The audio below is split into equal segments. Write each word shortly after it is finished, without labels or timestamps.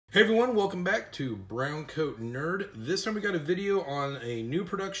Hey everyone, welcome back to BrowncoatNerd. This time we got a video on a new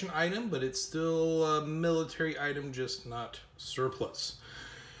production item, but it's still a military item, just not surplus.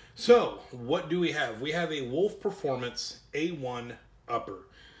 So, what do we have? We have a Wolf Performance A1 upper.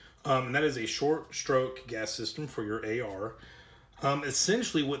 And that is a short stroke gas system for your AR.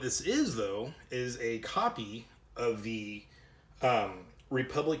 Essentially what this is, though, is a copy of the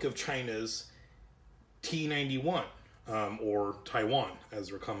Republic of China's T91. Or Taiwan, as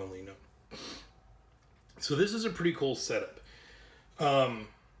they're commonly known. So this is a pretty cool setup.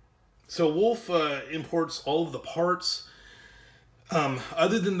 So Wolf imports all of the parts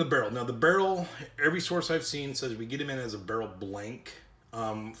other than the barrel. Now the barrel, every source I've seen says we get them in as a barrel blank.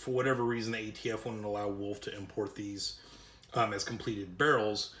 For whatever reason, the ATF wouldn't allow Wolf to import these as completed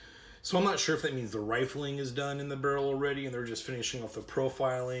barrels. So I'm not sure if that means the rifling is done in the barrel already and they're just finishing off the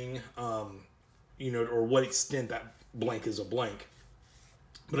profiling, or what extent that blank is a blank.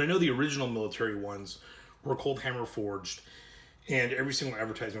 But I know the original military ones were cold hammer forged, and every single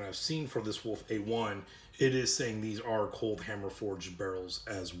advertisement I've seen for this Wolf A1, it is saying these are cold hammer forged barrels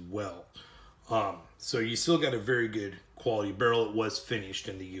as well. So you still got a very good quality barrel. It was finished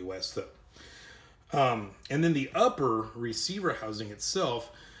in the US though. And then the upper receiver housing itself,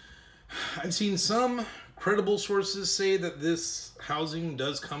 I've seen some credible sources say that this housing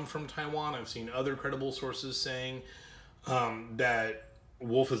does come from Taiwan. I've seen other credible sources saying that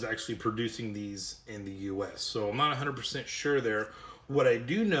Wolf is actually producing these in the US. So I'm not 100% sure there. What I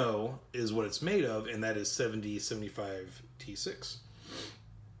do know is what it's made of, and that is 7075 T6.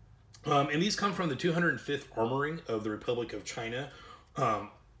 And these come from the 205th Armory of the Republic of China,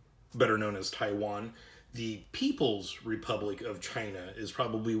 better known as Taiwan. The People's Republic of China is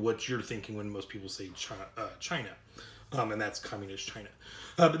probably what you're thinking when most people say China. And that's Communist China.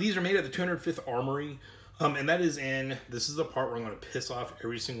 But these are made at the 205th Armory. And that is in, this is the part where I'm going to piss off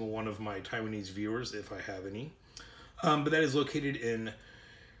every single one of my Taiwanese viewers, if I have any. But that is located in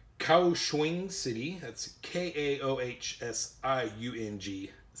Kaohsiung City. That's Kaohsiung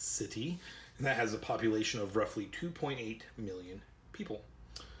City. And that has a population of roughly 2.8 million people.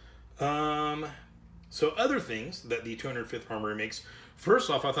 So other things that the 205th Armory makes.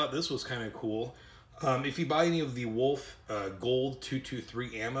 First off, I thought this was kind of cool. If you buy any of the Wolf Gold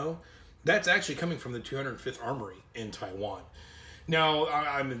 223 ammo, that's actually coming from the 205th Armory in Taiwan. Now,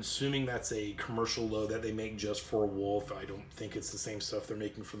 I'm assuming that's a commercial load that they make just for Wolf. I don't think it's the same stuff they're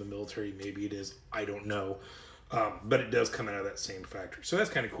making for the military. Maybe it is. I don't know. But it does come out of that same factory. So that's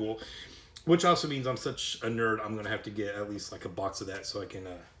kind of cool. Which also means I'm such a nerd, I'm going to have to get at least like a box of that so I can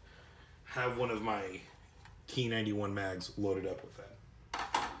have one of my T91 mags loaded up with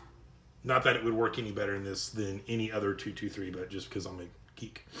that. Not that it would work any better in this than any other 223, but just because I'm a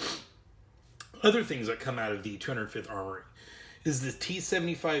geek. Other things that come out of the 205th Armory is the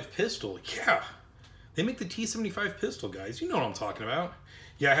T75 pistol. Yeah, they make the T75 pistol, guys. You know what I'm talking about.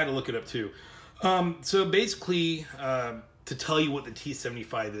 Yeah, I had to look it up too. So basically, to tell you what the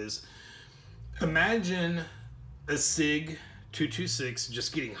T75 is, imagine a SIG 226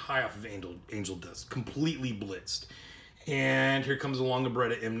 just getting high off of angel dust, completely blitzed. And here comes along a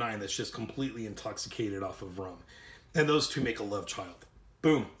Beretta M9 that's just completely intoxicated off of rum. And those two make a love child.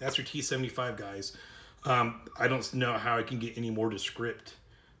 Boom, that's your T75, guys. I don't know how I can get any more descript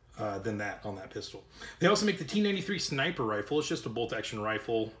than that on that pistol. They also make the T93 sniper rifle. It's just a bolt-action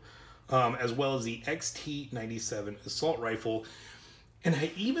rifle, as well as the XT97 assault rifle. And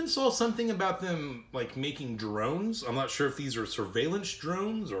I even saw something about them like making drones. I'm not sure if these are surveillance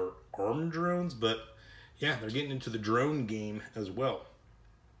drones or armed drones, but yeah, they're getting into the drone game as well.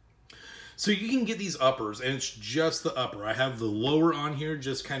 So you can get these uppers, and it's just the upper. I have the lower on here,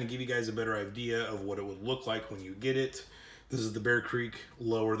 just kind of give you guys a better idea of what it would look like when you get it. This is the Bear Creek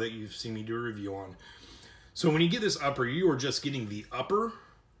lower that you've seen me do a review on. So when you get this upper, you are just getting the upper.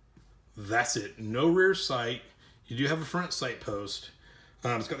 That's it. No rear sight. You do have a front sight post.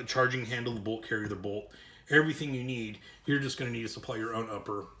 It's got the charging handle, the bolt carrier, the bolt. Everything you need. You're just going to need to supply your own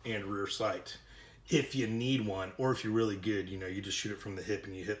upper and rear sight. If you need one, or if you're really good, you just shoot it from the hip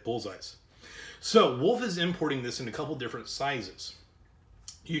and you hit bullseyes. So Wolf is importing this in a couple different sizes.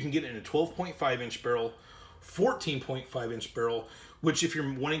 You can get it in a 12.5 inch barrel, 14.5 inch barrel, which if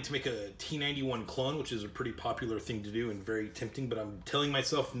you're wanting to make a T91 clone, which is a pretty popular thing to do and very tempting, but I'm telling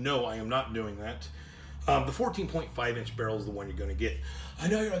myself, no, I am not doing that. The 14.5 inch barrel is the one you're going to get. I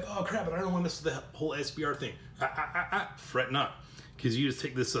know you're like, oh crap, but I don't want to mess with the whole SBR thing. Fret not. Because you just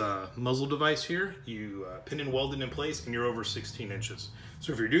take this muzzle device here, you pin and weld it in place, and you're over 16 inches.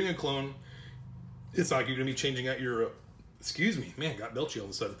 So if you're doing a clone, it's not like you're going to be changing out your excuse me, man, got belchy all of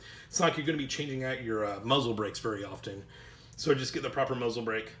a sudden. It's not like you're going to be changing out your muzzle brakes very often. So just get the proper muzzle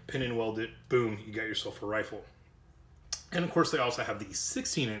brake, pin and weld it, boom, you got yourself a rifle. And of course they also have the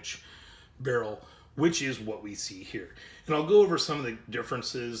 16-inch barrel, which is what we see here. And I'll go over some of the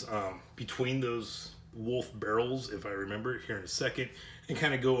differences between those Wolf barrels, if I remember it here in a second, and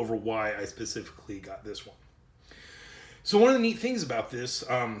kind of go over why I specifically got this one. So one of the neat things about this,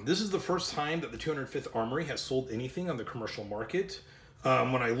 this is the first time that the 205th Armory has sold anything on the commercial market.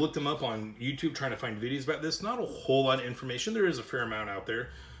 When I looked them up on YouTube trying to find videos about this, not a whole lot of information. There is a fair amount out there.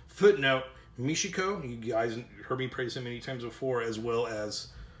 Footnote, Michiko, you guys heard me praise him many times before, as well as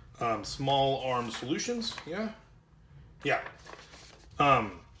Small Arm Solutions. Yeah.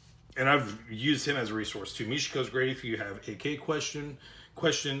 And I've used him as a resource too. Michiko's great if you have AK questions.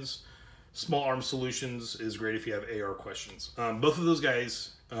 Small Arm Solutions is great if you have AR questions. Both of those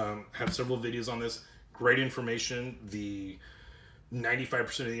guys have several videos on this. Great information. The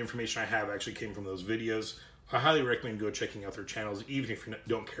 95% of the information I have actually came from those videos. I highly recommend go checking out their channels, even if you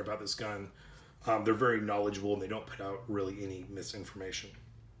don't care about this gun. They're very knowledgeable and they don't put out really any misinformation.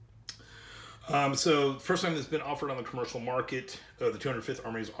 So first time it's been offered on the commercial market, the 205th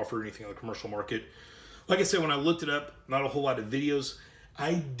Armory has offered anything on the commercial market. Like I said, when I looked it up, not a whole lot of videos.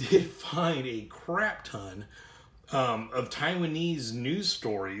 I did find a crap ton of Taiwanese news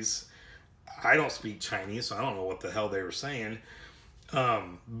stories. I don't speak Chinese, so I don't know what the hell they were saying.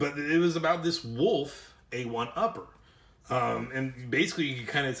 But it was about this Wolf A1 upper. And basically you can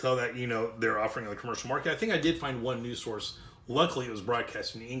kind of tell that, you know, they're offering on the commercial market. I think I did find one news source. Luckily it was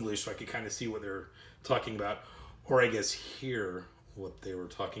broadcast in English, so I could kind of see what they're talking about, or I guess hear what they were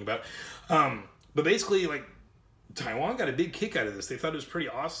talking about. But basically, like, Taiwan got a big kick out of this. They thought it was pretty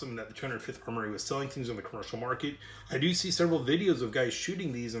awesome that the 205th Armory was selling things on the commercial market. I do see several videos of guys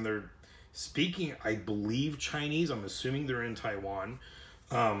shooting these, and they're speaking, I believe, Chinese. I'm assuming they're in Taiwan.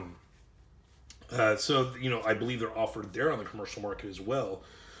 So, you know, I believe they're offered there on the commercial market as well.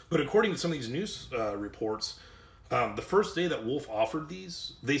 But according to some of these news reports, the first day that Wolf offered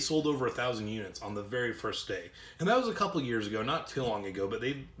these, they sold over 1,000 units on the very first day. And that was a couple years ago, not too long ago, but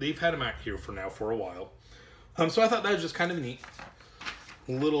they've had them out here for a while. So I thought that was just kind of neat.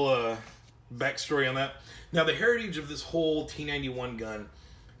 A little backstory on that. Now, the heritage of this whole T91 gun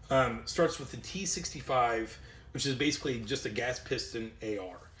starts with the T65, which is basically just a gas piston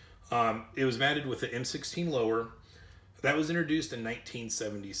AR. It was mounted with the M16 lower. That was introduced in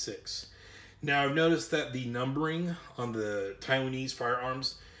 1976. Now, I've noticed that the numbering on the Taiwanese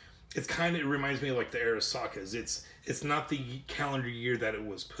firearms, it reminds me of like the Arasakas. It's not the calendar year that it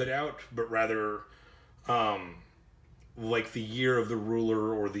was put out, but rather like the year of the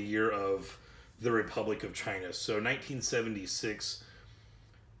ruler or the year of the Republic of China. So 1976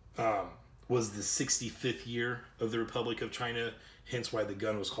 was the 65th year of the Republic of China, hence why the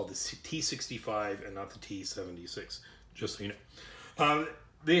gun was called the T65 and not the T76, just so you know.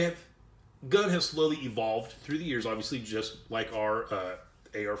 Gun has slowly evolved through the years, obviously, just like our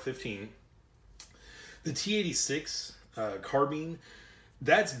AR-15. The T86 carbine,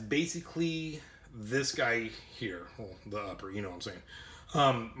 that's basically this guy here, well, the upper, you know what I'm saying.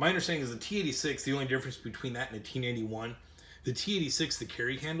 My understanding is the T86, the only difference between that and the T91, the T86, the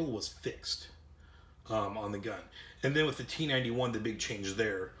carry handle was fixed on the gun. And then with the T91, the big change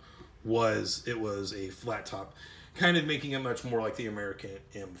there was it was a flat top, kind of making it much more like the American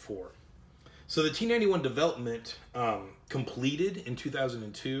M4. So the T91 development completed in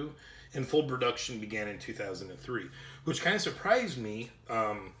 2002 and full production began in 2003, which kind of surprised me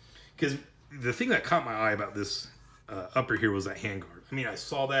because the thing that caught my eye about this upper here was that handguard. I mean, I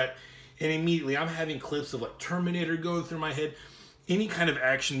saw that and immediately I'm having clips of like Terminator going through my head. Any kind of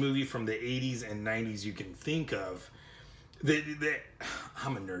action movie from the 80s and 90s you can think of.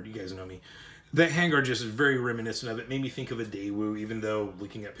 I'm a nerd, you guys know me. That handguard just is very reminiscent of it. Made me think of a Daewoo, even though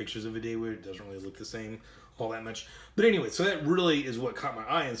looking at pictures of a Daewoo, it doesn't really look the same all that much. But anyway, so that really is what caught my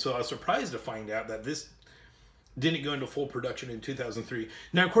eye. And so I was surprised to find out that this didn't go into full production in 2003.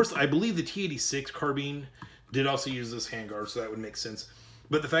 Now, of course, I believe the T86 carbine did also use this handguard, so that would make sense.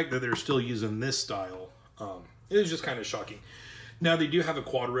 But the fact that they're still using this style, it was just kind of shocking. Now, they do have a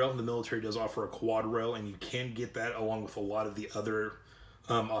quad rail. The military does offer a quad rail, and you can get that along with a lot of the other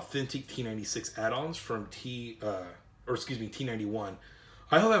authentic T96 add-ons from T91.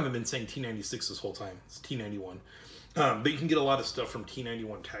 I hope I haven't been saying T96 this whole time. It's T91. But you can get a lot of stuff from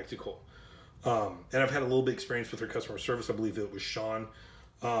T91 Tactical. And I've had a little bit of experience with their customer service. I believe it was Sean.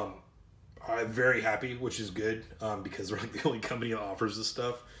 I'm very happy, which is good, because they're like the only company that offers this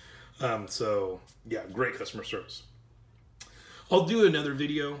stuff. So, yeah, great customer service. I'll do another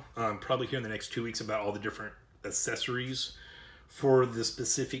video, probably here in the next 2 weeks, about all the different accessories for the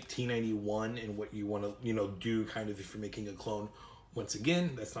specific T91 and what you want to, you know, do kind of if you're making a clone. Once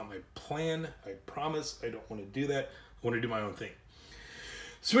again, that's not my plan. I promise I don't want to do that. I want to do my own thing.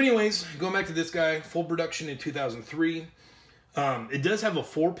 So anyways, going back to this guy, full production in 2003. It does have a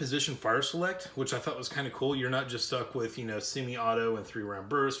 4-position fire select, which I thought was kind of cool. You're not just stuck with, you know, semi-auto and 3-round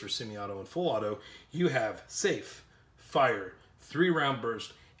burst or semi-auto and full auto. You have safe, fire, 3-round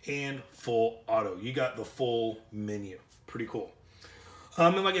burst, and full auto. You got the full menu. Pretty cool.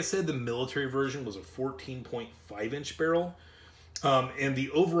 And like I said, the military version was a 14.5-inch barrel. And the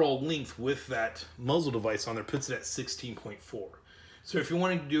overall length with that muzzle device on there puts it at 16.4. So if you're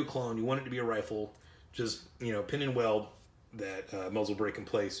wanting to do a clone, you want it to be a rifle, just, you know, pin and weld that muzzle brake in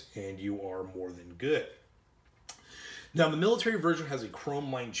place, and you are more than good. Now, the military version has a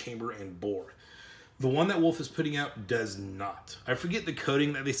chrome-lined chamber and bore. The one that Wolf is putting out does not. I forget the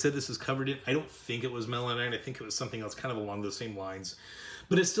coating that they said this is covered in. I don't think it was melanite. I think it was something else kind of along those same lines.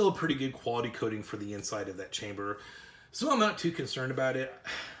 But it's still a pretty good quality coating for the inside of that chamber. So I'm not too concerned about it.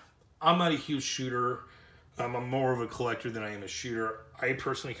 I'm not a huge shooter. I'm more of a collector than I am a shooter. I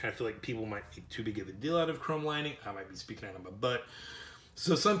personally kind of feel like people might make too big of a deal out of chrome lining. I might be speaking out of my butt.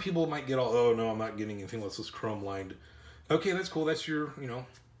 So some people might get all, oh no, I'm not getting anything unless it's chrome lined. Okay, that's cool. That's your, you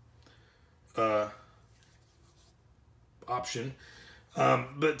know, option.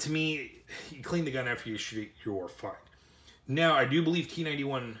 But to me, you clean the gun after you shoot it, you're fine. Now, I do believe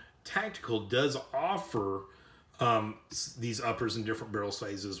T91 Tactical does offer these uppers in different barrel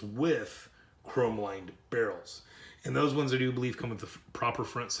sizes with chrome-lined barrels. And those ones I do believe come with the proper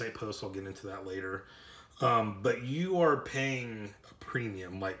front sight post. I'll get into that later. But you are paying a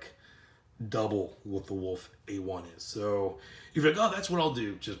premium, like double what the Wolf A1 is. So if you're like, oh, that's what I'll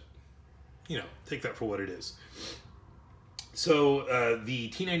do, just, you know, take that for what it is. So the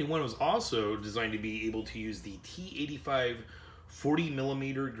T91 was also designed to be able to use the T85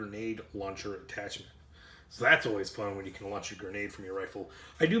 40mm grenade launcher attachment. So that's always fun when you can launch a grenade from your rifle.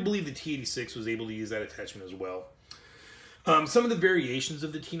 I do believe the T86 was able to use that attachment as well. Some of the variations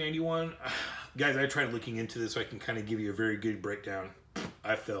of the T91, guys, I tried looking into this so I can kind of give you a very good breakdown.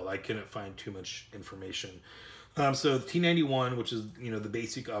 I failed. I couldn't find too much information. So the T91, which is, you know, the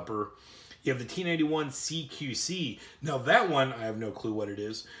basic upper. You have the T91 CQC. Now that one, I have no clue what it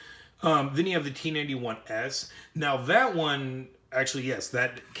is. Then you have the T91S. Now that one, actually, yes,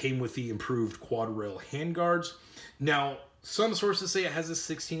 that came with the improved quad rail handguards. Now, some sources say it has a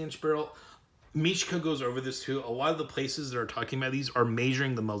 16-inch barrel. Mishka goes over this too. A lot of the places that are talking about these are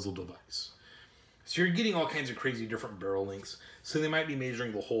measuring the muzzle device. So you're getting all kinds of crazy different barrel lengths. So they might be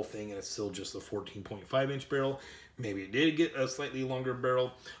measuring the whole thing and it's still just a 14.5-inch barrel. Maybe it did get a slightly longer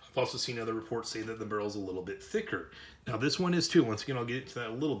barrel. I've also seen other reports say that the barrel's a little bit thicker. Now this one is too. Once again, I'll get into that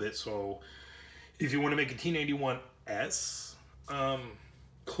a little bit. So if you want to make a T91S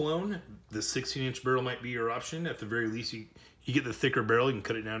clone, the 16-inch barrel might be your option. At the very least, you get the thicker barrel. You can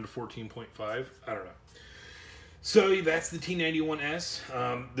cut it down to 14.5. I don't know. So that's the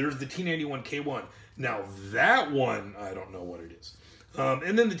T91S. There's the T91K1. Now that one, I don't know what it is.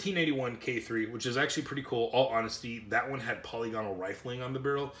 And then the T91K3, which is actually pretty cool. All honesty, that one had polygonal rifling on the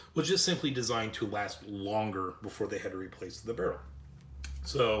barrel, which is simply designed to last longer before they had to replace the barrel.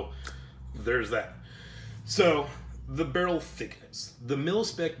 So there's that. So the barrel thickness. The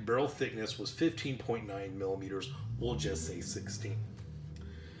mil-spec barrel thickness was 15.9 millimeters. We'll just say 16.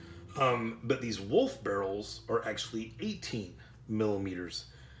 But these Wolf barrels are actually 18 millimeters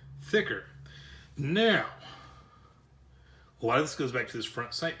thicker. Now, a lot of this goes back to this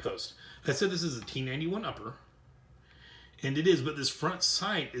front sight post. I said this is a T91 upper, and it is, but this front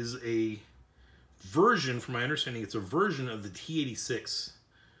sight is a version, from my understanding, it's a version of the T86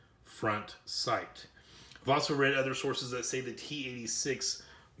 front sight. I've also read other sources that say the T86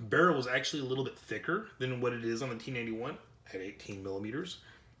 barrel was actually a little bit thicker than what it is on the T91 at 18 millimeters,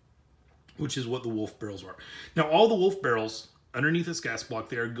 which is what the Wolf barrels are. Now, all the Wolf barrels underneath this gas block,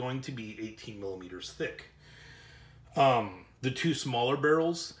 they are going to be 18 millimeters thick. The two smaller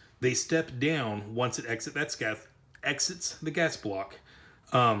barrels, they step down once it exits the gas block.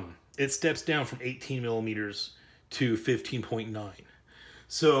 It steps down from 18 millimeters to 15.9.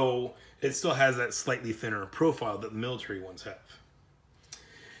 So it still has that slightly thinner profile that the military ones have.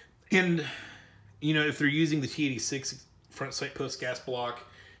 And, you know, if they're using the T86 front sight post gas block,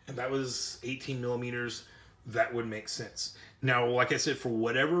 and that was 18 millimeters, that would make sense. Now, like I said, for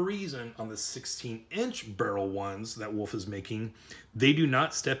whatever reason, on the 16-inch barrel ones that Wolf is making, they do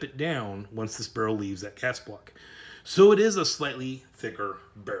not step it down once this barrel leaves that gas block. So it is a slightly thicker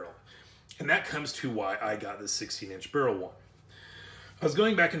barrel. And that comes to why I got this 16-inch barrel one. I was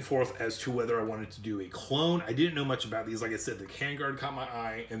going back and forth as to whether I wanted to do a clone. I didn't know much about these. Like I said, the handguard caught my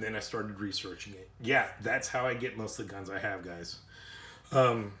eye, and then I started researching it. Yeah, that's how I get most of the guns I have, guys.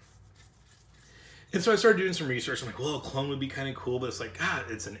 And so I started doing some research. I'm like, well, a clone would be kind of cool, but it's like, God,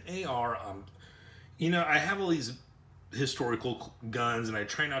 it's an AR. You know, I have all these historical guns, and I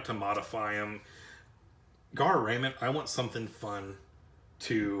try not to modify them. Raymond, I want something fun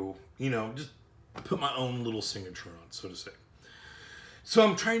to, you know, just put my own little signature on, so to say. So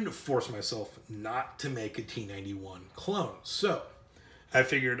I'm trying to force myself not to make a T91 clone. So I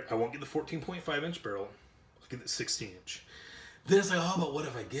figured I won't get the 14.5 inch barrel. I'll get the 16 inch. Then it's like, oh, but what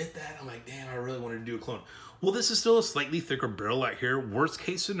if I get that? I'm like, damn, I really wanted to do a clone. Well, this is still a slightly thicker barrel out here. Worst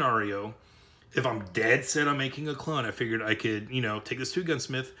case scenario, if I'm dead set on making a clone, I figured I could, you know, take this to a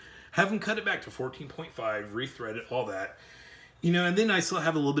gunsmith, have them cut it back to 14.5, rethread it, all that. You know, and then I still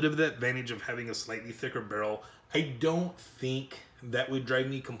have a little bit of the advantage of having a slightly thicker barrel. I don't think that would drive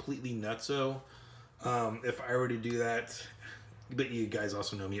me completely nutso if I were to do that. But you guys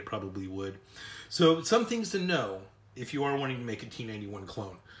also know me, it probably would. So some things to know if you are wanting to make a T91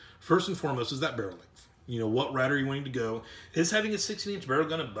 clone. First and foremost is that barrel length. You know, what route are you wanting to go? Is having a 16-inch barrel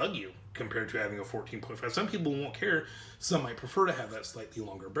going to bug you compared to having a 14.5? Some people won't care. Some might prefer to have that slightly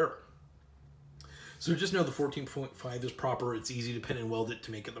longer barrel. So just know the 14.5 is proper. It's easy to pin and weld it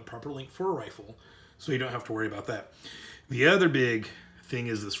to make it the proper length for a rifle. So you don't have to worry about that. The other big thing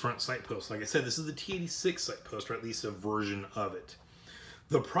is this front sight post. Like I said, this is the T86 sight post, or at least a version of it.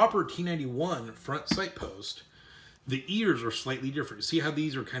 The proper T91 front sight post, the ears are slightly different. See how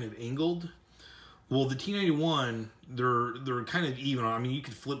these are kind of angled? Well, the T91, they're kind of even. I mean, you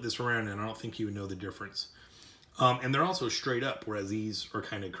could flip this around and I don't think you would know the difference. And they're also straight up, whereas these are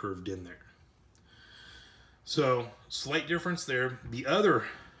kind of curved in there. So, slight difference there. The other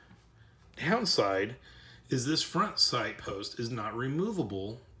downside is this front sight post is not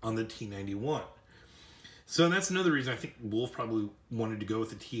removable on the T91. So that's another reason I think Wolf probably wanted to go with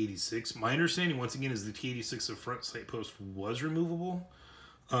the T86. My understanding, once again, is the T86 the front sight post was removable.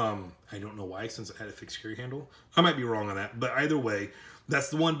 I don't know why, since it had a fixed carry handle. I might be wrong on that, but either way, that's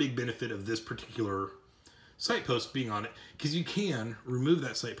the one big benefit of this particular sight post being on it, because you can remove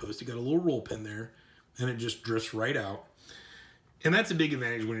that sight post. You got a little roll pin there, and it just drifts right out. And that's a big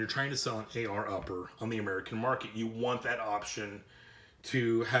advantage when you're trying to sell an AR upper on the American market. You want that option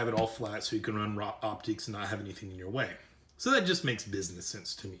to have it all flat so you can run raw optics and not have anything in your way. So that just makes business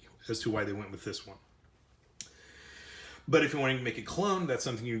sense to me as to why they went with this one. But if you're wanting to make a clone, that's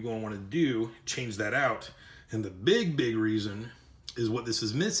something you're going to want to do, change that out. And the big reason is what this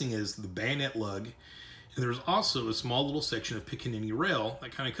is missing is the bayonet lug. And there's also a small little section of Piccaninny rail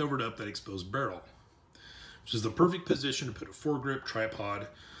that kind of covered up that exposed barrel, which is the perfect position to put a foregrip tripod.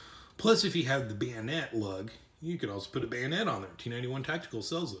 Plus, if you have the bayonet lug, you could also put a bayonet on there. T91 Tactical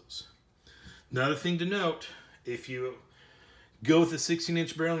sells those. Another thing to note, if you go with a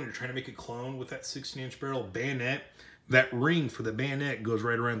 16-inch barrel and you're trying to make a clone with that 16-inch barrel bayonet, that ring for the bayonet goes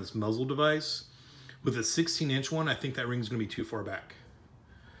right around this muzzle device. With a 16-inch one, I think that ring's going to be too far back.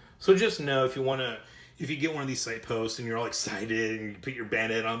 So just know if you get one of these sight posts and you're all excited and you put your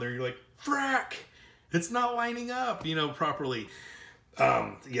bayonet on there, you're like, frack! It's not lining up, you know, properly.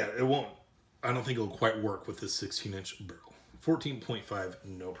 Yeah, it won't. I don't think it'll quite work with this 16-inch barrel. 14.5,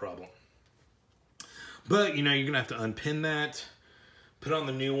 no problem. But, you know, you're going to have to unpin that, put on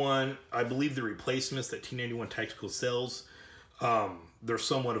the new one. I believe the replacements that T91 Tactical sells, they're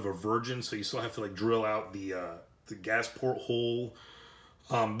somewhat of a virgin, so you still have to, like, drill out the gas port hole.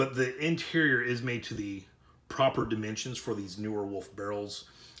 But the interior is made to the proper dimensions for these newer Wolf barrels.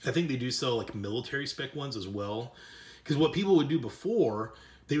 I think they do sell like military spec ones as well. Because what people would do before,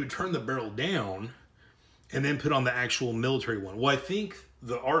 they would turn the barrel down and then put on the actual military one. Well, I think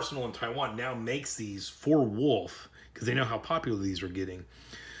the arsenal in Taiwan now makes these for Wolf, because they know how popular these are getting,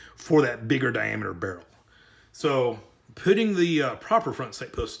 for that bigger diameter barrel. So putting the proper front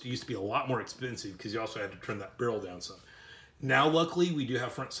sight post used to be a lot more expensive because you also had to turn that barrel down some. Now, luckily, we do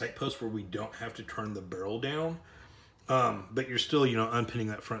have front sight posts where we don't have to turn the barrel down. But you're still, you know, unpinning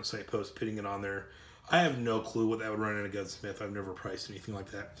that front sight post, putting it on there. I have no clue what that would run in a gunsmith. I've never priced anything like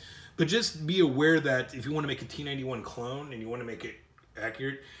that. But just be aware that if you want to make a T91 clone and you want to make it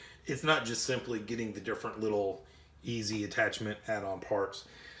accurate, it's not just simply getting the different little easy attachment add-on parts.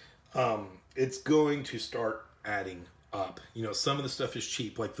 It's going to start adding up. You know, some of the stuff is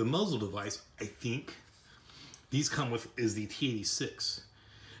cheap. Like the muzzle device, I think these come with is the T86.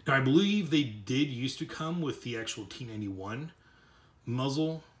 Now, I believe they did used to come with the actual T91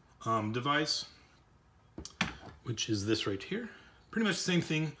 muzzle device, which is this right here. Pretty much the same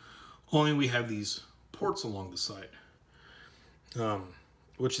thing, only we have these ports along the side.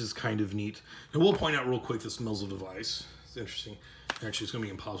 which is kind of neat. And we'll point out real quick this muzzle device. It's interesting. Actually, it's going to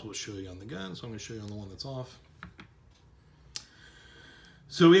be impossible to show you on the gun, so I'm going to show you on the one that's off.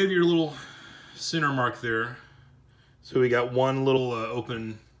 So we have your little center mark there. So we got one little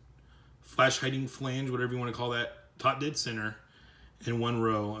open flash hiding flange, whatever you want to call that, top dead center, and one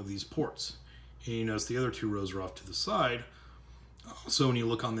row of these ports. And you notice the other two rows are off to the side. So when you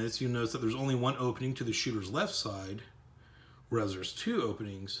look on this, you notice that there's only one opening to the shooter's left side, whereas there's two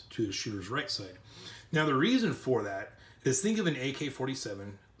openings to the shooter's right side. Now the reason for that is, think of an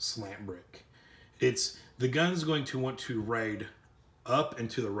AK-47 slant brick. The gun's going to want to ride up and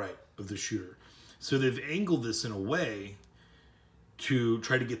to the right of the shooter. So they've angled this in a way to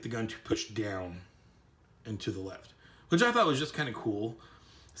try to get the gun to push down and to the left, which I thought was just kind of cool.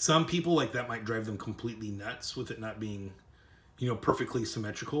 Some people, like, that might drive them completely nuts with it not being, you know, perfectly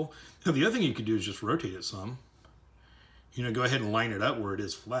symmetrical. Now the other thing you could do is just rotate it some. You know, go ahead and line it up where it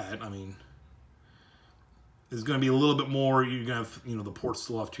is flat. I mean, there's going to be a little bit more. You're going to have, you know, the ports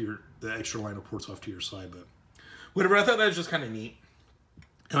still off to the extra line of ports off to your side, but whatever. I thought that was just kind of neat.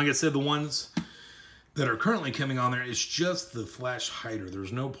 And like I said, the ones that are currently coming on there is just the flash hider.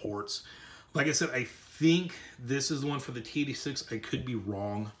 There's no ports. Like I said, I think this is the one for the T86. I could be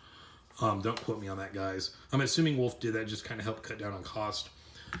wrong. Don't quote me on that, guys. I'm assuming Wolf did that just kind of help cut down on cost.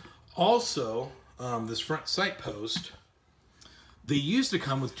 Also, this front sight post, they used to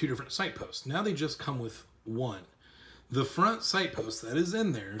come with two different sight posts. Now they just come with one. The front sight post that is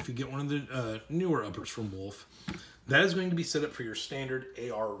in there, if you get one of the newer uppers from Wolf, that is going to be set up for your standard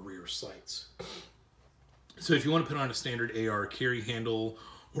AR rear sights. So if you want to put on a standard AR carry handle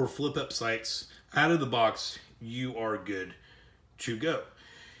or flip up sights, out of the box, you are good to go.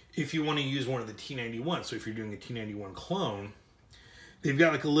 If you want to use one of the T91, so if you're doing a T91 clone, they've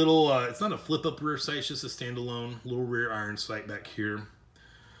got like a little, it's not a flip up rear sight, it's just a standalone little rear iron sight back here.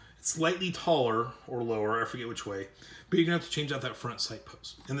 It's slightly taller or lower, I forget which way, but you're going to have to change out that front sight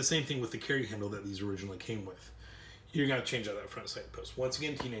post. And the same thing with the carry handle that these originally came with. You're going to change out that front sight post. Once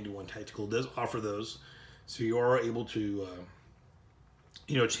again, T91 Tactical does offer those, so you are able to,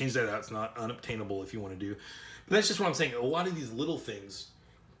 you know, change that out. It's not unobtainable if you want to do. But that's just what I'm saying. A lot of these little things,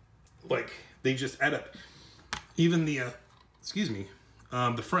 like, they just add up. Even the,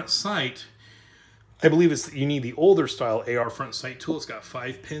 the front sight, I believe you need the older style AR front sight tool. It's got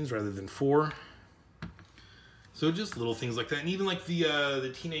 5 pins rather than 4. So just little things like that. And even like the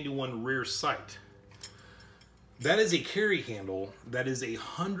T91 rear sight. That is a carry handle. That is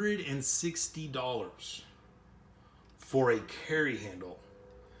 $160 for a carry handle.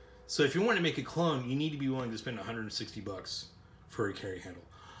 So if you want to make a clone, you need to be willing to spend $160 for a carry handle.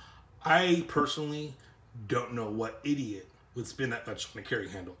 I personally don't know what idiot would spend that much on a carry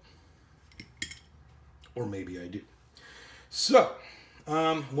handle. Or maybe I do. So,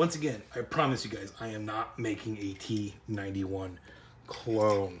 once again, I promise you guys, I am not making a T91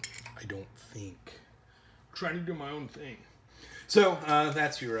 clone. I don't think. I'm trying to do my own thing. So,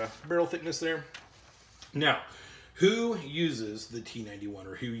 that's your barrel thickness there. Now, who uses the T91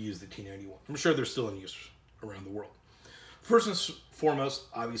 or who used the T91? I'm sure they're still in use around the world. First and foremost,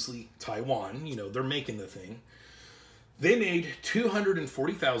 obviously, Taiwan. You know, they're making the thing. They made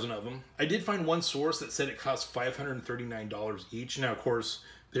 240,000 of them. I did find one source that said it cost $539 each. Now, of course,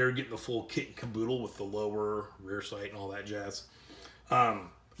 they're getting the full kit and caboodle with the lower rear sight and all that jazz. But I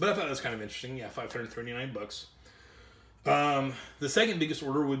thought that was kind of interesting. Yeah, $539. The second biggest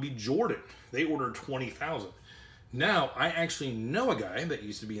order would be Jordan. They ordered 20,000. Now, I actually know a guy that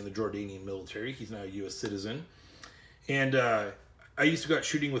used to be in the Jordanian military. He's now a U.S. citizen. And I used to go out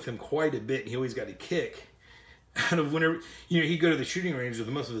shooting with him quite a bit, and he always got a kick out of whenever, you know, he'd go to the shooting range with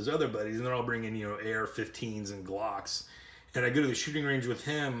most of his other buddies, and they're all bringing, you know, AR-15s and Glocks. And I go to the shooting range with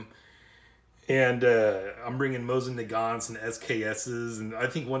him, and I'm bringing Mosin Nagants and SKSs. And I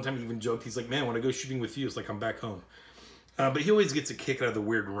think one time he even joked, he's like, man, when I go shooting with you, it's like I'm back home. But he always gets a kick out of the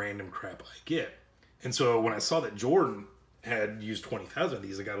weird random crap I get. And so when I saw that Jordan had used 20,000 of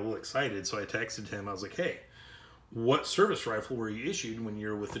these, I got a little excited. So I texted him. I was like, hey, what service rifle were you issued when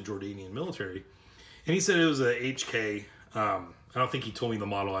you're with the Jordanian military? And he said it was a HK. I don't think he told me the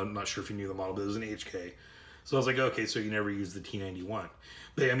model. I'm not sure if he knew the model, but it was an HK. So I was like, okay, so you never used the T91.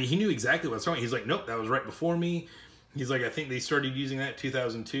 But I mean, he knew exactly what I was talking about. He's like, nope, that was right before me. He's like, I think they started using that in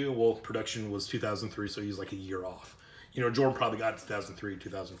 2002. Well, production was 2003, so he's like a year off. You know, Jordan probably got 2003,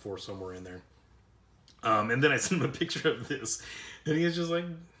 2004, somewhere in there. And then I sent him a picture of this, and he was just like,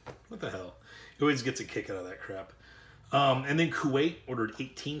 what the hell? He always gets a kick out of that crap. And then Kuwait ordered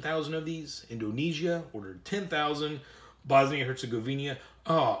 18,000 of these. Indonesia ordered 10,000. Bosnia-Herzegovina,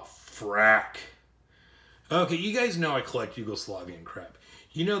 oh, frack. Okay, you guys know I collect Yugoslavian crap.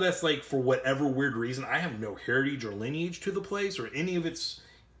 You know that's like, for whatever weird reason, I have no heritage or lineage to the place or any of its,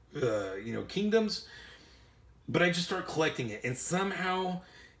 kingdoms. But I just start collecting it. And somehow,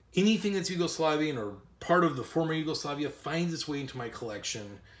 anything that's Yugoslavian or part of the former Yugoslavia finds its way into my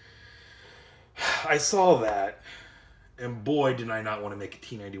collection. I saw that, and boy, did I not want to make a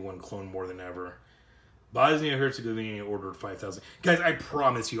T91 clone more than ever. Bosnia-Herzegovina ordered 5,000. Guys, I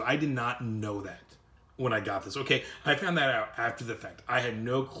promise you, I did not know that when I got this. Okay, I found that out after the fact. I had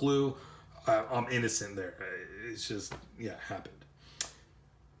no clue. I'm innocent there. It's just, yeah, it happened.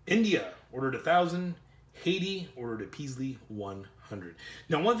 India ordered 1,000. Haiti ordered a Peasley 100.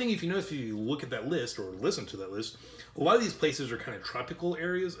 Now, one thing, if you notice, if you look at that list or listen to that list, a lot of these places are kind of tropical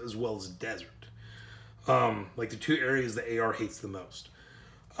areas as well as desert. Like the two areas that AR hates the most.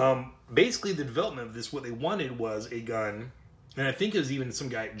 Basically, the development of this, what they wanted was a gun, and I think it was even some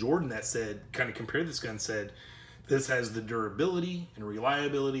guy at Jordan that said, kind of compared this gun, said, this has the durability and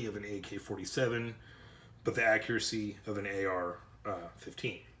reliability of an AK-47, but the accuracy of an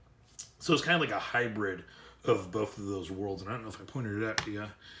AR-15. So it's kind of like a hybrid of both of those worlds, and I don't know if I pointed it out to you.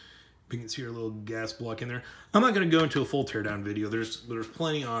 You can see our little gas block in there. I'm not going to go into a full teardown video. There's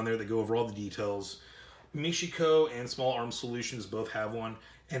plenty on there that go over all the details. Michiko and Small Arms Solutions both have one.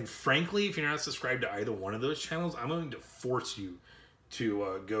 And frankly, if you're not subscribed to either one of those channels, I'm going to force you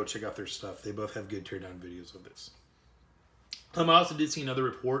to go check out their stuff. They both have good teardown videos of this. I also did see another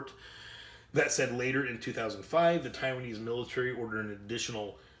report that said later in 2005, the Taiwanese military ordered an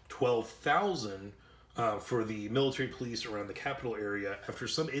additional 12,000 for the military police around the capital area after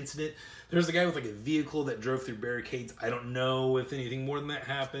some incident. There's a guy with like a vehicle that drove through barricades. I don't know if anything more than that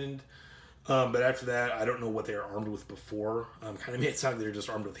happened. But after that, I don't know what they were armed with before. Kind of made it sound like they were just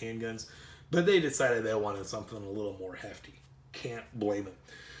armed with handguns. But they decided they wanted something a little more hefty. Can't blame them.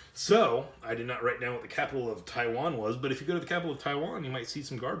 So, I did not write down what the capital of Taiwan was, but if you go to the capital of Taiwan, you might see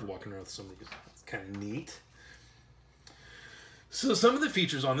some guards walking around with some of these. It's kind of neat. So, some of the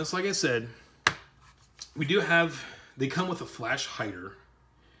features on this, like I said, we do have, they come with a flash hider.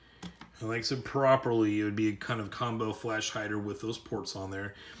 And like I said, properly, it would be a kind of combo flash hider with those ports on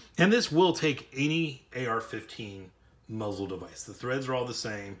there. And this will take any AR-15 muzzle device. The threads are all the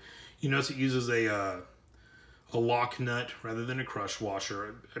same. You notice it uses a lock nut rather than a crush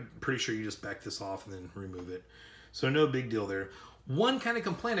washer. I'm pretty sure you just back this off and then remove it. So no big deal there. One kind of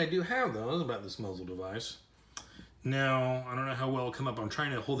complaint I do have, though, is about this muzzle device. Now, I don't know how well it'll come up. I'm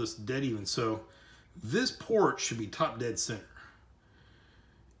trying to hold this dead even. So this port should be top dead center.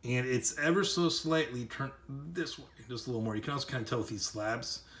 And it's ever so slightly turned this way, just a little more. You can also kind of tell with these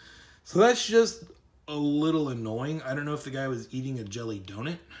slabs. So that's just a little annoying. I don't know if the guy was eating a jelly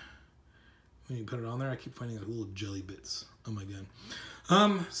donut when you put it on there. I keep finding like little jelly bits on my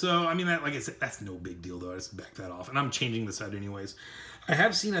gun. So, I mean, that, like I said, that's no big deal, though. I just back that off. And I'm changing this out anyways. I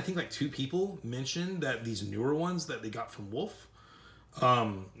have seen, I think, like 2 people mention that these newer ones that they got from Wolf,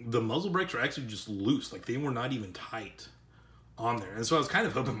 the muzzle brakes are actually just loose. Like, they were not even tight on there. And so I was kind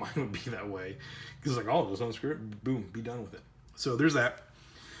of hoping mine would be that way. Because, like, oh, just unscrew it, boom, be done with it. So there's that.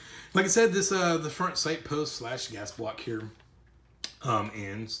 Like I said, this the front sight post / gas block here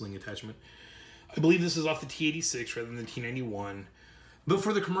and sling attachment. I believe this is off the T86 rather than the T91. But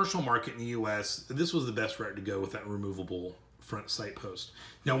for the commercial market in the US, this was the best route to go with that removable front sight post.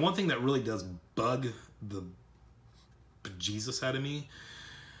 Now, one thing that really does bug the bejesus out of me,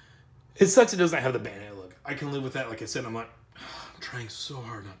 it sucks it doesn't have the bayonet look. I can live with that. Like I said, I'm trying so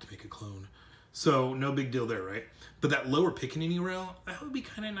hard not to make a clone. So, no big deal there, right? But that lower pickaninny rail, that would be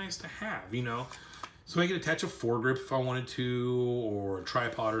kind of nice to have, you know? So I could attach a foregrip if I wanted to, or a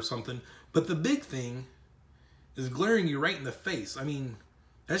tripod or something. But the big thing is glaring you right in the face. I mean,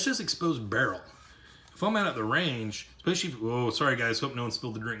 that's just exposed barrel. If I'm out at the range, especially if, oh, sorry guys, hope no one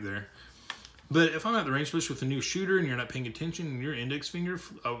spilled the drink there. But if I'm at the range, especially with a new shooter and you're not paying attention and your index finger,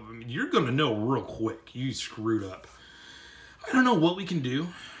 you're going to know real quick you screwed up. I don't know what we can do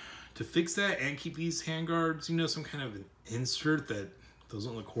to fix that and keep these handguards, you know, some kind of an insert that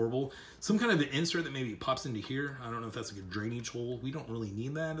doesn't look horrible. Some kind of an insert that maybe pops into here. I don't know if that's like a drainage hole. We don't really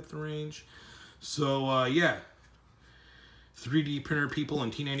need that at the range. So, yeah. 3D printer people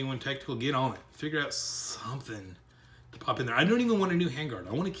and T91 Tactical, get on it. Figure out something to pop in there. I don't even want a new handguard.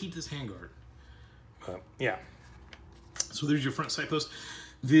 I want to keep this handguard. Yeah. So there's your front sight post.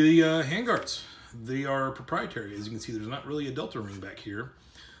 The handguards, they are proprietary. As you can see, there's not really a delta ring back here.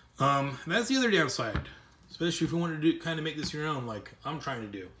 That's the other downside, especially if you want to kind of make this your own, like I'm trying to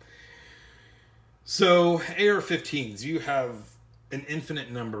do. So AR-15s, you have an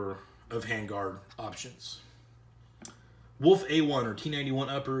infinite number of handguard options. Wolf A1 or T91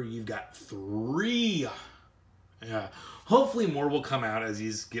 upper, you've got 3 Yeah. Hopefully more will come out as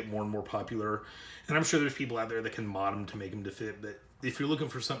these get more and more popular. And I'm sure there's people out there that can mod them to make them to fit. But if you're looking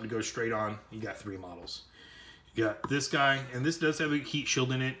for something to go straight on, you got 3 models. You got this guy, and this does have a heat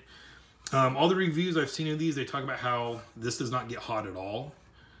shield in it. All the reviews I've seen of these, they talk about how this does not get hot at all,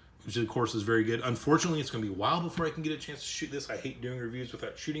 which of course is very good. Unfortunately, it's going to be a while before I can get a chance to shoot this. I hate doing reviews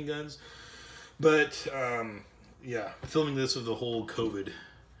without shooting guns. But, yeah, filming this with the whole COVID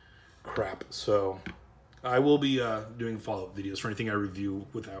crap. So I will be doing follow-up videos for anything I review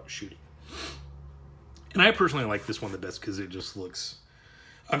without shooting. And I personally like this one the best because it just looks...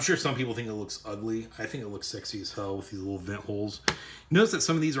 I'm sure some people think it looks ugly. I think it looks sexy as hell with these little vent holes. Notice that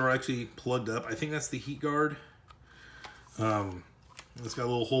some of these are actually plugged up. I think that's the heat guard. It's got a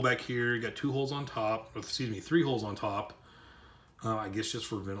little hole back here. You got 2 holes on top. Excuse me, 3 holes on top. I guess just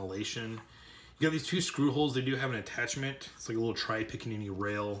for ventilation. You got these 2 screw holes. They do have an attachment. It's like a little tri-Piccaninny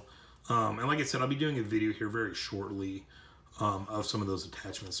rail. And like I said, I'll be doing a video here very shortly of some of those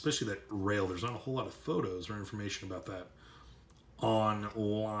attachments, especially that rail. There's not a whole lot of photos or information about that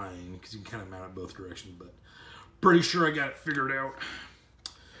online because you can kind of mount it both directions, but pretty sure I got it figured out.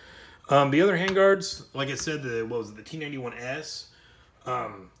 The other handguards, like I said, the T91S,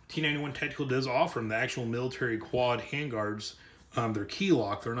 T91 Tactical does offer them the actual military quad handguards. They're key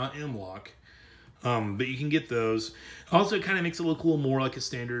lock, they're not M-lock, but you can get those. Also, it kind of makes it look a little more like a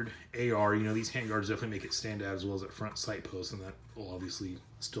standard AR. You know, these handguards definitely make it stand out, as well as that front sight post, and that will obviously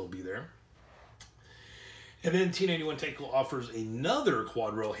still be there. And then T91 Tactical offers another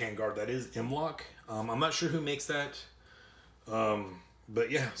quad rail handguard that is M-lock. I'm not sure who makes that.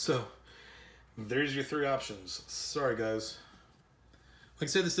 But yeah, so there's your 3 options. Sorry, guys. Like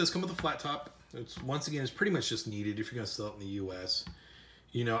I said, this does come with a flat top. Once again, it's pretty much just needed if you're going to sell it in the U.S.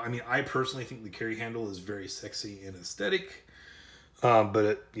 You know, I mean, I personally think the carry handle is very sexy and aesthetic.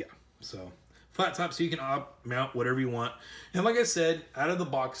 Yeah, so... flat top, so you can mount whatever you want. And like I said, out of the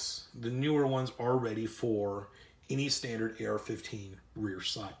box, the newer ones are ready for any standard AR-15 rear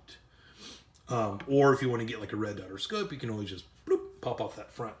sight. Or if you want to get like a red dot or scope, you can always just bloop, pop off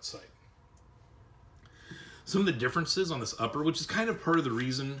that front sight. Some of the differences on this upper, which is kind of part of the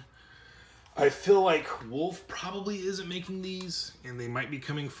reason I feel like Wolf probably isn't making these, and they might be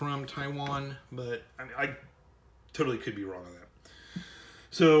coming from Taiwan, but I mean, I totally could be wrong on that.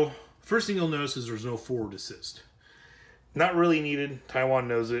 So... first thing you'll notice is there's no forward assist. Not really needed. Taiwan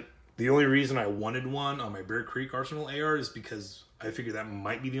knows it. The only reason I wanted one on my Bear Creek Arsenal AR is because I figured that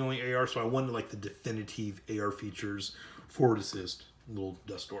might be the only AR, so I wanted like the definitive AR features, forward assist, little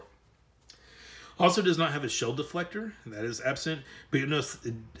dust door. Also does not have a shell deflector. That is absent. But you notice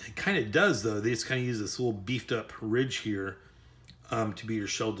it kind of does, though. They just kind of use this little beefed up ridge here to be your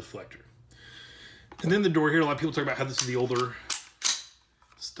shell deflector. And then the door here, a lot of people talk about how this is the older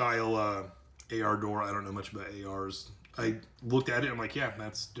style AR door. I don't know much about ARs. I looked at it and I'm like, yeah,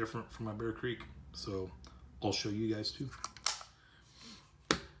 that's different from my Bear Creek. So I'll show you guys too.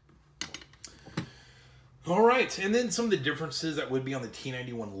 All right, and then some of the differences that would be on the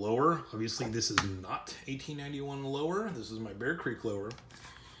T91 lower. Obviously, this is not a T91 lower. This is my Bear Creek lower.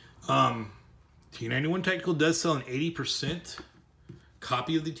 T91 Tactical does sell an 80%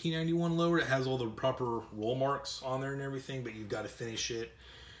 copy of the T91 lower. It has all the proper roll marks on there and everything, but you've got to finish it,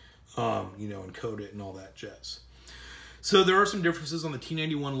 you know, and code it and all that jazz. So there are some differences on the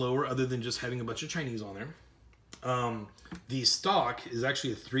T91 lower other than just having a bunch of Chinese on there. The stock is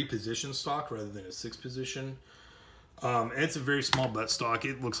actually a 3-position stock rather than a 6-position. And it's a very small butt stock.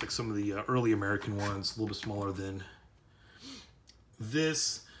 It looks like some of the early American ones, a little bit smaller than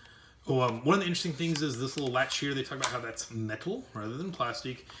this. One of the interesting things is this little latch here. They talk about how that's metal rather than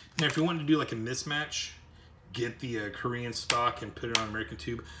plastic. Now, if you want to do like a mismatch, get the Korean stock and put it on American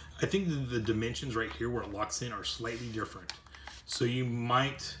tube. I think the dimensions right here where it locks in are slightly different. So you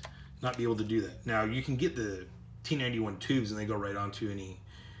might not be able to do that. Now, you can get the T91 tubes and they go right onto any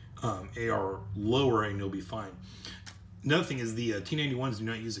AR lower and you'll be fine. Another thing is the T91s do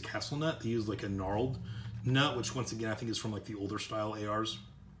not use a castle nut. They use like a gnarled nut, which once again I think is from like the older style ARs.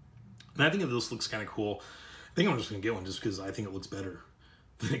 And I think this looks kind of cool. I think I'm just going to get one just because I think it looks better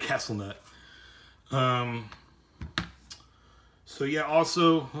than a castle nut. So yeah,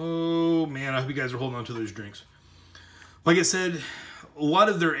 also, oh man, I hope you guys are holding on to those drinks. Like I said, a lot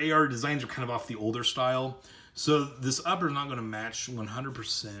of their AR designs are kind of off the older style. So this upper is not going to match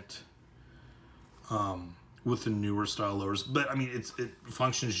 100% with the newer style lowers. But I mean, it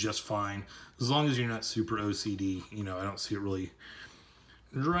functions just fine. As long as you're not super OCD, you know, I don't see it really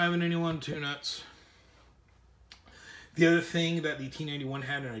driving anyone too nuts. The other thing that the T91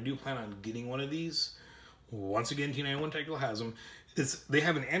 had, and I do plan on getting one of these, once again, T91 Tactical has them, is they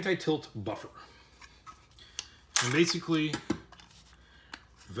have an anti-tilt buffer. And basically,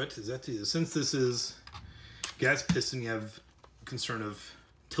 since this is gas piston, you have concern of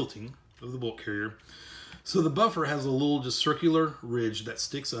tilting of the bolt carrier. So the buffer has a little just circular ridge that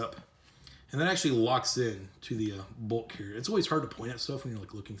sticks up, and that actually locks in to the bolt carrier. It's always hard to point at stuff when you're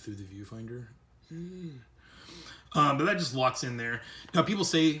like looking through the viewfinder. But that just locks in there. Now people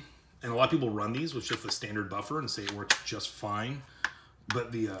say, and a lot of people run these with just the standard buffer and say it works just fine.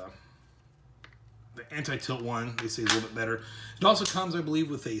 But the anti-tilt one, they say is a little bit better. It also comes, I believe,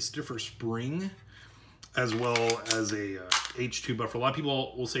 with a stiffer spring as well as a H2 buffer. A lot of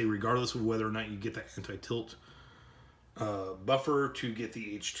people will say regardless of whether or not you get the anti-tilt buffer to get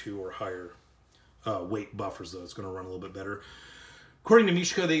the H2 or higher weight buffers, though, it's going to run a little bit better. According to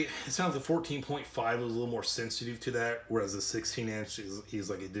Mishka, it sounds like the 14.5 was a little more sensitive to that, whereas the 16-inch, he's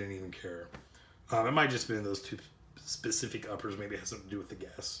like, it didn't even care. It might just been those two specific uppers. Maybe it has something to do with the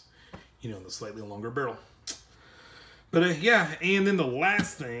gas, you know, the slightly longer barrel. But yeah, and then the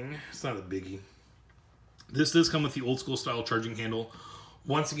last thing, it's not a biggie. This does come with the old school style charging handle.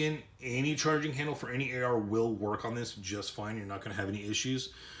 Once again, any charging handle for any AR will work on this just fine. You're not going to have any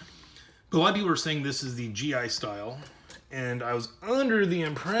issues. But a lot of people are saying this is the GI style. And I was under the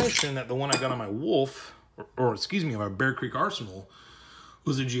impression that the one I got on my Wolf, or excuse me, on my Bear Creek Arsenal,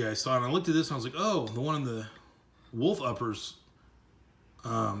 was a GI style. And I looked at this and I was like, oh, the one on the Wolf uppers,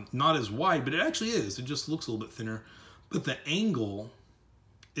 not as wide, but it actually is. It just looks a little bit thinner. But the angle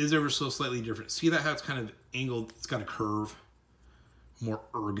is ever so slightly different. See that how it's kind of angled? It's got a curve, more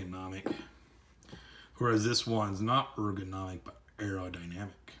ergonomic. Whereas this one's not ergonomic, but aerodynamic.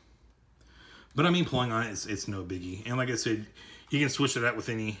 But I mean, pulling on it, it's no biggie. And like I said, you can switch it out with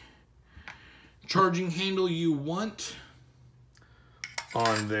any charging handle you want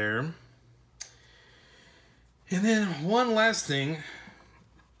on there. And then one last thing.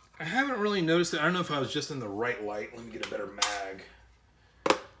 I haven't really noticed it. I don't know if I was just in the right light. Let me get a better mag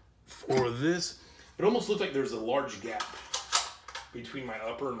for this. It almost looked like there's a large gap between my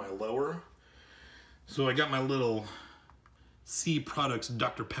upper and my lower. So I got my little C Products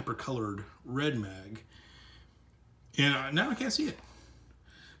Dr. Pepper colored red mag, and now I can't see it.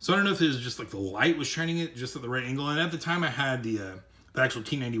 So I don't know if it was just like the light was shining it just at the right angle. And at the time I had the actual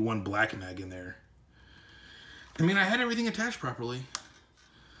T91 black mag in there. I mean, I had everything attached properly,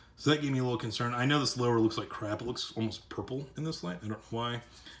 so that gave me a little concern. I know this lower looks like crap. It looks almost purple in this light. I don't know why.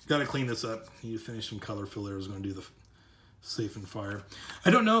 Got to clean this up. Need to finish some color fill there. I was going to do the safe and fire. I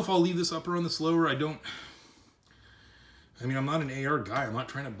don't know if I'll leave this upper on this lower. I mean, I'm not an AR guy. I'm not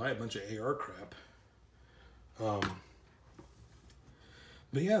trying to buy a bunch of AR crap.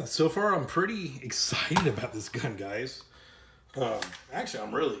 But yeah, so far I'm pretty excited about this gun, guys. Actually,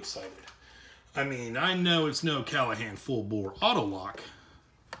 I'm really excited. I mean, I know it's no Callahan full bore auto lock,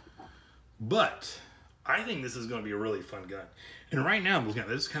 but I think this is going to be a really fun gun. And right now, I'm looking at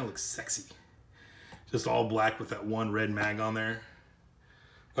it, this kind of looks sexy. Just all black with that one red mag on there.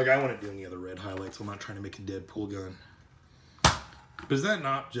 Like, I wouldn't do any other red highlights. I'm not trying to make a Deadpool gun. But does that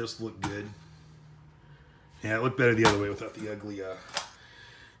not just look good? Yeah, it looked better the other way without the ugly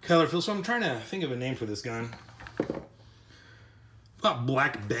color fill. So I'm trying to think of a name for this gun. I thought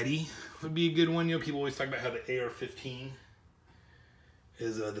Black Betty would be a good one. You know, people always talk about how the AR-15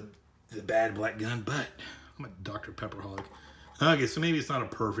 is the bad black gun, but I'm a Dr. Pepperholic. Okay, so maybe it's not a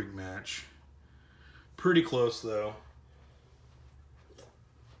perfect match. Pretty close, though.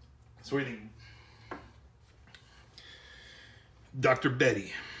 So what do you think? Dr.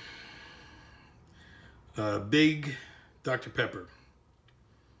 Betty. Big Dr. Pepper.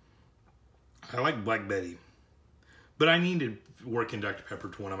 I like Black Betty. But I need to work in Dr. Pepper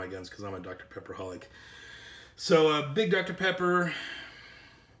to one of my guns because I'm a Dr. Pepperholic. So, Big Dr. Pepper.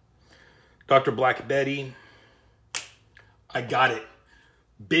 Dr. Black Betty. I got it.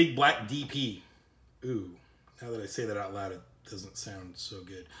 Big Black DP. Ooh. Now that I say that out loud, it doesn't sound so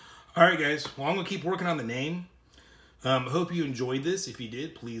good. Alright, guys. Well, I'm going to keep working on the name. Hope you enjoyed this. If you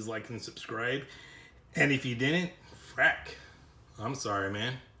did, please like and subscribe. And if you didn't, frack. I'm sorry,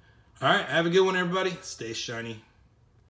 man. All right, have a good one, everybody. Stay shiny.